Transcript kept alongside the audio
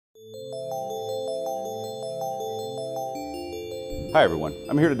Hi everyone,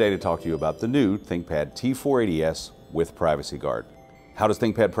 I'm here today to talk to you about the new ThinkPad T480S with Privacy Guard. How does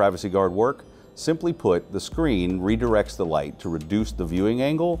ThinkPad Privacy Guard work? Simply put, the screen redirects the light to reduce the viewing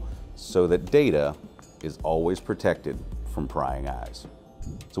angle so that data is always protected from prying eyes.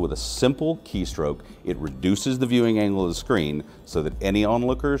 So with a simple keystroke, it reduces the viewing angle of the screen so that any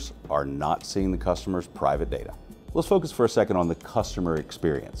onlookers are not seeing the customer's private data. Let's focus for a second on the customer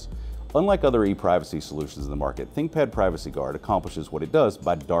experience. Unlike other e-privacy solutions in the market, ThinkPad Privacy Guard accomplishes what it does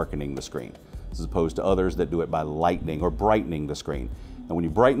by darkening the screen, as opposed to others that do it by lightening or brightening the screen. And when you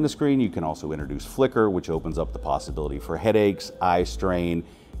brighten the screen, you can also introduce flicker, which opens up the possibility for headaches, eye strain.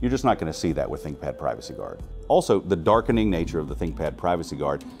 You're just not going to see that with ThinkPad Privacy Guard. Also, the darkening nature of the ThinkPad Privacy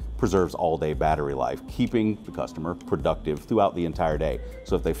Guard preserves all-day battery life, keeping the customer productive throughout the entire day.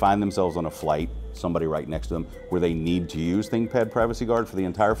 So if they find themselves on a flight, somebody right next to them, where they need to use ThinkPad Privacy Guard for the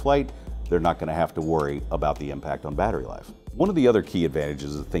entire flight, they're not going to have to worry about the impact on battery life. One of the other key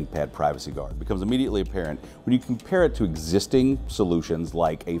advantages of ThinkPad Privacy Guard becomes immediately apparent when you compare it to existing solutions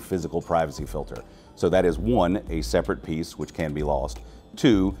like a physical privacy filter. So that is one, a separate piece which can be lost.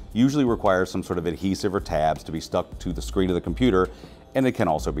 Two, usually requires some sort of adhesive or tabs to be stuck to the screen of the computer, and it can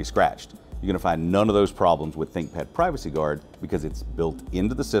also be scratched. You're going to find none of those problems with ThinkPad Privacy Guard because it's built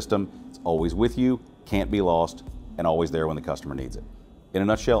into the system, it's always with you, can't be lost, and always there when the customer needs it. In a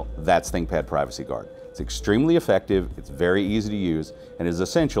nutshell, that's ThinkPad Privacy Guard. It's extremely effective, it's very easy to use, and is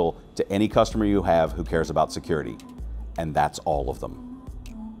essential to any customer you have who cares about security. And that's all of them.